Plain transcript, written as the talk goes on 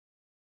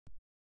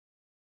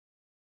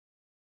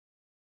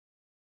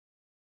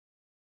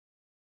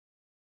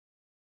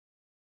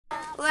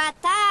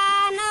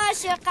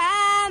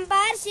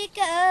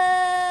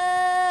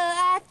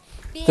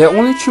They're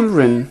only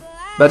children,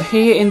 but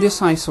here in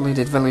this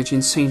isolated village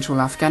in central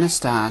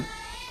Afghanistan,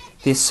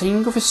 they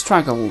sing of a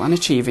struggle and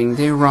achieving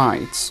their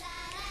rights.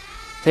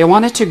 They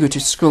wanted to go to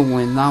school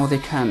and now they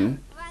can.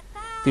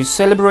 They're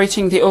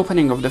celebrating the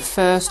opening of the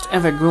first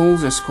ever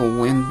girls'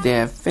 school in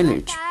their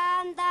village.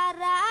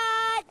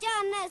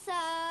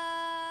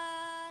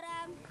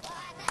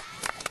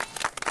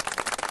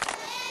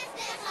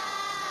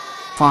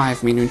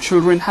 Five million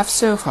children have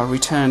so far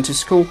returned to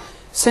school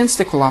since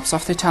the collapse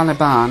of the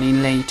Taliban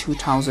in late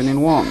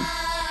 2001.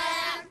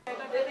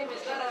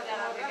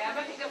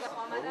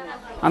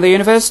 At the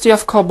University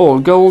of Kabul,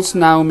 girls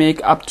now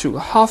make up to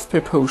half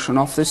proportion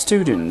of the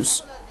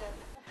students.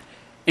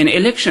 In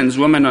elections,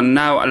 women are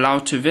now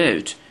allowed to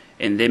vote,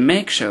 and they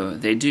make sure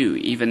they do,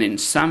 even in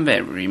some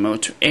very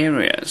remote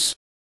areas.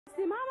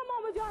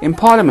 In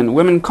Parliament,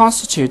 women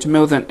constitute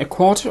more than a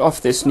quarter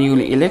of this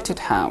newly elected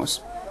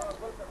House.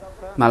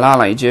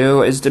 Malala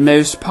Yousafzai is the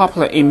most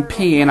popular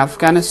MP in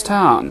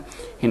Afghanistan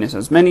and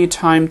has many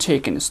times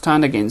taken a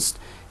stand against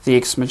the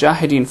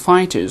ex-Mujahideen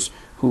fighters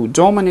who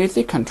dominate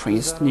the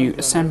country's new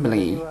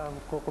assembly.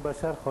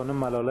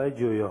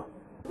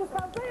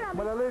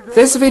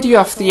 This video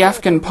of the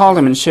Afghan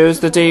parliament shows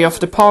the day of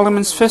the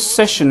parliament's first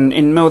session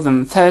in more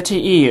than 30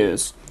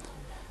 years.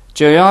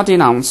 Joya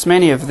denounced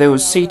many of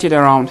those seated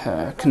around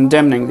her,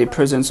 condemning the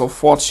presence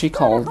of what she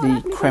called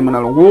the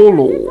criminal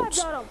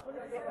warlords.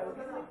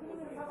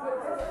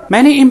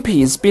 Many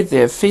MPs beat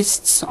their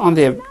fists on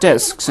their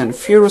desks and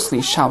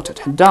furiously shouted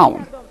her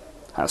down.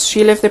 As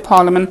she left the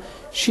parliament,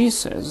 she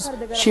says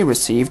she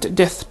received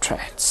death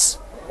threats.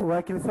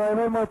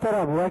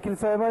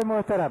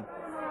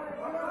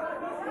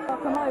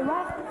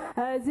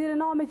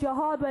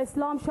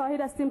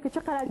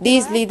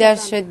 These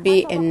leaders should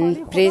be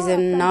in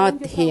prison,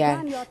 not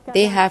here.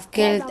 They have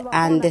killed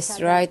and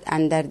destroyed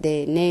under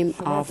the name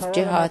of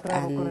jihad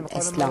and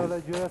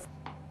Islam.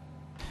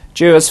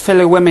 Joya's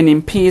fellow women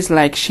MPs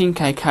like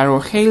Shinkai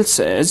Khail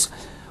says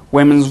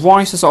women's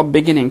voices are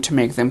beginning to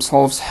make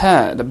themselves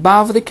heard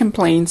above the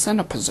complaints and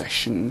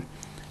opposition,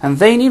 and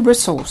they need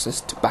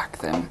resources to back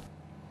them.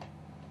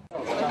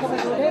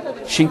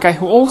 Shinkai,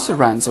 who also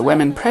runs a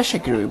women pressure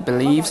group,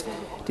 believes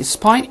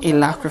despite a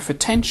lack of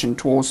attention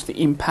towards the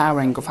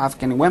empowering of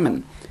Afghan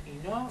women,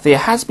 there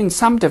has been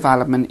some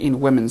development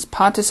in women's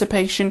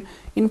participation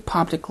in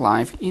public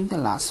life in the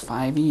last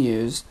 5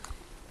 years.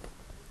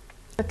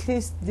 At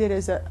least there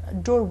is a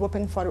door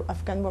open for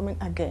Afghan women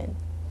again.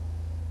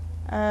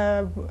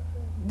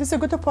 This is a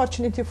good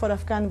opportunity for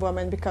Afghan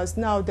women because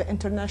now the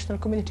international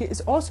community is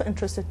also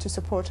interested to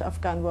support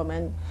Afghan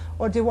women,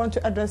 or they want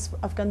to address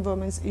Afghan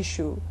women's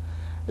issue.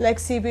 Like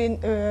we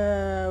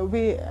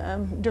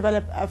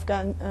developed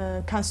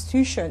Afghan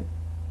constitution.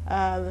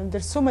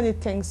 There's so many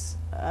things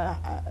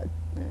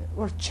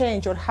or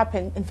change or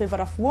happen in favor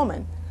of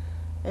women.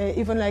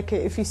 Even like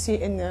if you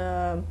see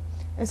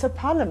inside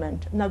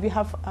parliament, now we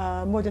have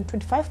more than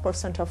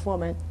 25% of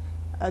women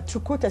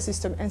through quota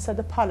system inside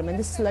the parliament.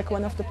 This is like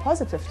one of the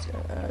positive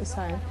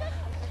signs.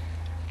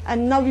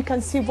 And now we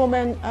can see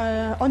women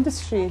on the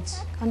street,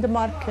 on the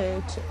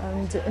market,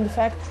 and in the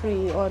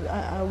factory, or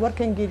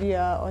working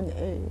area, on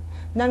a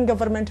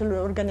non-governmental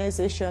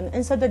organization,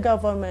 inside the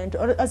government,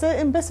 or as an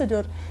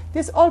ambassador.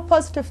 These all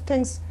positive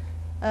things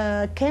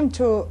came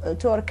to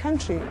our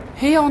country.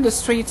 Here on the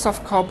streets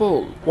of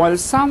Kabul, while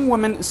some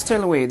women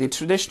still wear the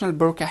traditional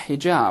burqa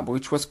hijab,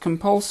 which was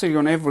compulsory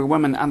on every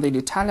woman under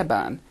the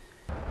Taliban,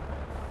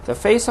 the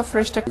face of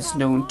Frishta is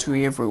known to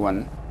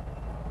everyone.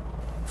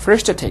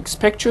 Frishta takes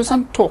pictures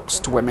and talks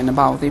to women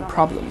about their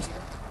problems.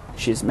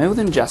 She's more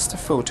than just a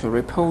photo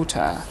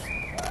reporter.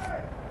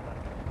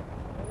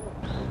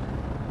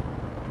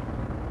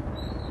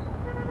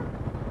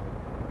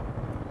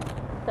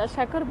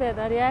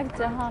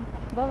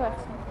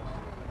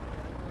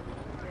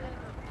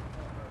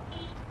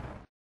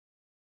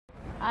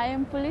 I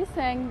am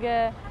policing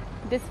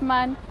this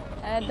man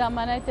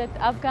dominated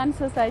Afghan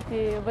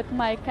society with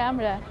my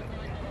camera.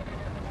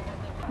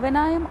 When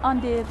I am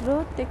on the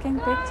road taking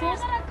pictures,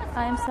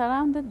 I am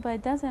surrounded by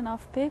dozens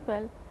of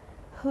people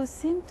who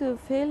seem to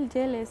feel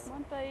jealous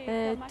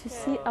to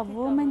see a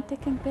woman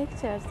taking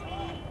pictures.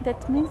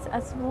 That means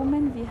as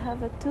women we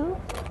have to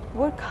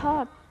work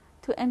hard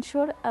to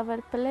ensure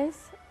our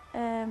place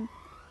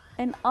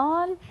in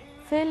all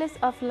phases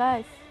of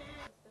life.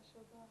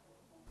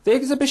 The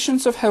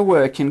exhibitions of her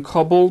work in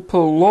Kabul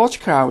pull large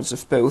crowds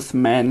of both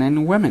men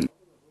and women.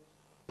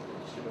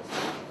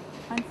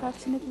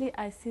 Unfortunately,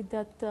 I see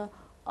that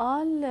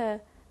all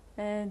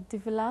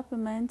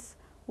developments,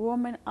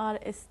 women are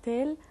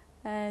still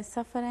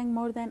suffering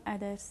more than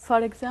others.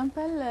 For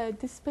example,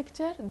 this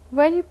picture,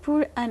 very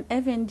poor and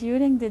even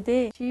during the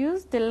day. She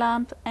used the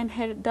lamp in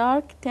her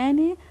dark,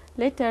 tiny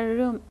little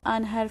room.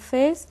 On her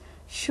face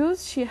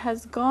shows she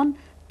has gone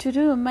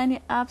through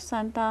many ups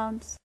and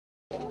downs.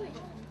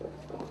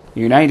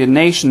 United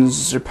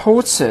Nations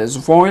report says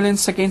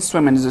violence against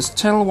women is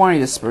still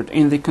widespread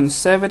in the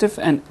conservative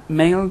and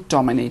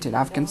male-dominated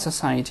Afghan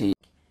society.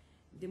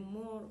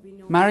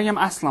 Mariam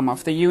Aslam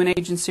of the UN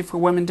Agency for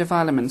Women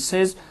Development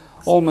says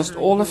almost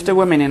all of the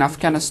women in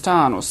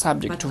Afghanistan are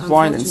subject to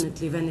violence.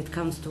 Unfortunately, when it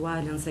comes to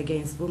violence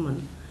against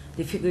women,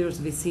 the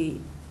figures we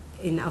see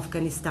in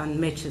Afghanistan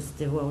matches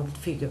the world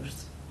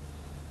figures.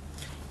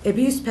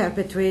 Abuse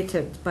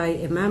perpetrated by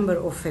a member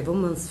of a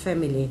woman's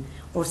family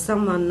or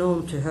someone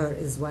known to her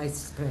is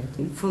widespread.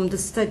 From the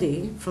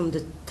study, from the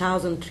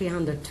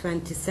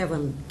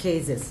 1,327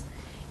 cases,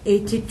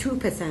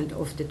 82%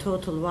 of the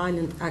total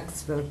violent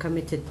acts were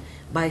committed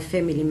by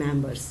family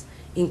members,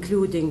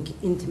 including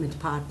intimate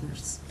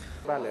partners.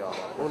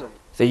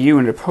 The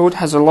UN report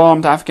has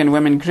alarmed Afghan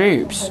women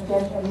groups.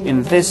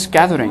 In this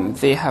gathering,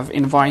 they have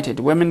invited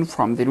women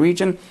from the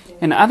region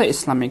and other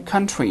Islamic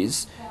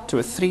countries to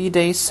a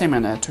 3-day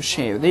seminar to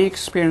share their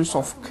experience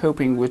of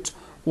coping with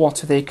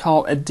what they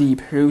call a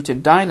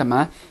deep-rooted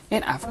dilemma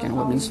in Afghan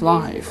women's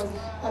life.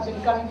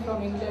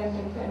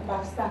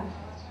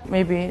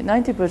 Maybe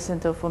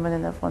 90% of women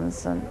in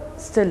Afghanistan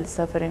still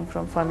suffering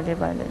from family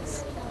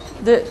violence.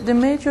 The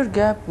major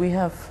gap we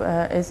have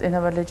is in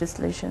our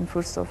legislation,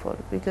 first of all,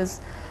 because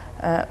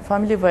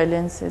family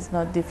violence is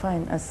not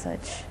defined as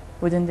such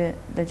within the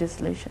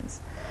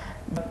legislations.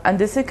 And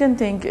the second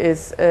thing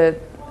is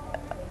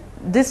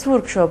this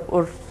workshop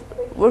or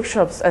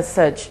workshops as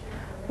such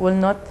will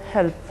not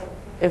help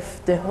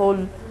if the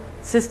whole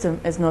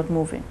system is not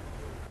moving.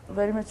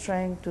 Very much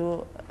trying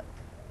to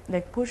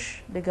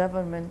push the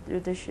government,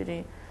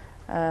 judiciary,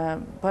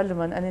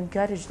 parliament, and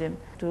encourage them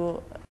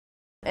to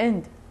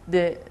end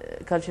the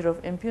culture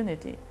of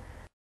impunity.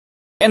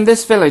 In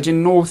this village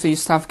in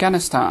northeast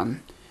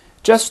Afghanistan,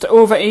 just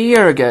over a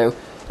year ago,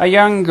 a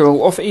young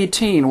girl of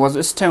 18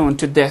 was stoned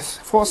to death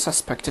for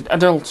suspected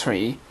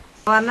adultery.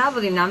 They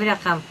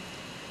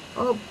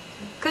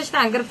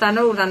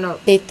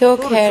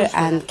took her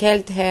and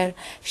killed her.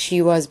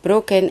 She was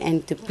broken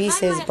into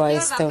pieces by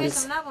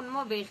stones.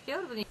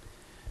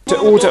 The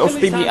order of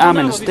Bibi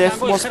Amena's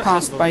death was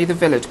passed by the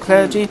village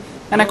clergy,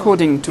 and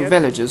according to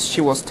villagers,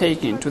 she was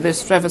taken to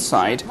this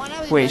riverside,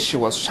 where she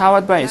was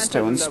showered by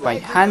stones by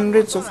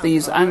hundreds of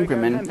these angry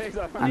men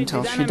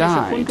until she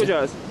died.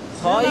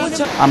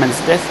 Amena's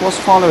death was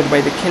followed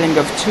by the killing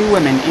of 2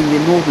 women in the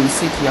northern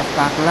city of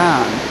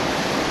Afghan.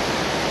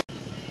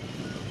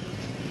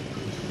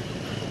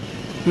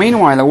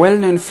 Meanwhile, a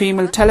well-known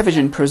female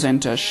television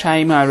presenter,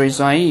 Shaima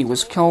Rezai,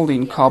 was killed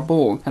in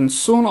Kabul, and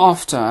soon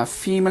after, a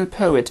female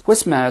poet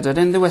was murdered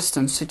in the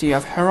western city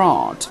of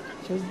Herat.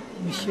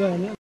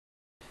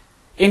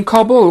 In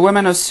Kabul,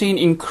 women are seen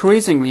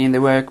increasingly in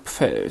the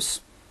workforce.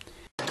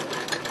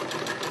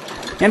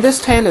 In this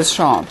tailor's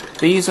shop,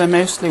 these are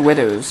mostly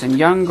widows and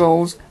young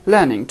girls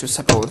learning to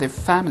support their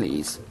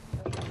families.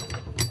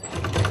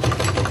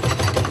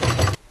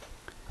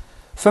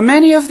 For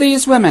many of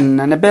these women,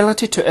 an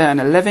ability to earn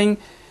a living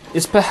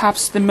is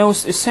perhaps the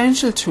most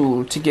essential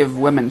tool to give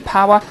women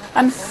power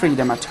and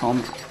freedom at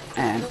home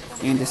and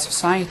in the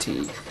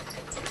society.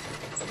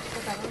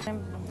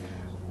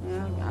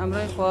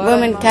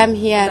 Women come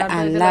here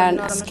and learn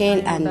a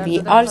skill, and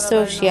we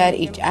also share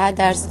each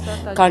other's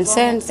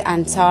concerns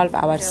and solve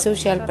our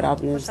social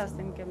problems.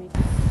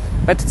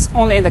 But it's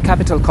only in the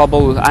capital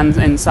Kabul and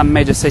in some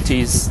major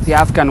cities the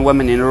Afghan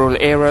women in rural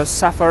areas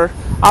suffer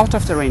out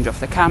of the range of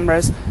the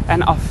cameras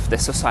and of the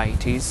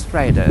society's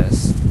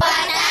radars.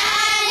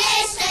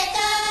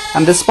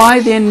 And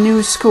despite their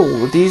new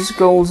school, these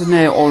girls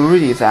know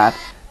already that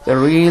the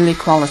real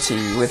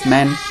equality with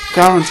men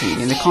guaranteed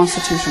in the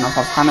Constitution of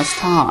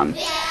Afghanistan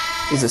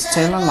is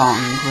still a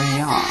long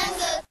way off.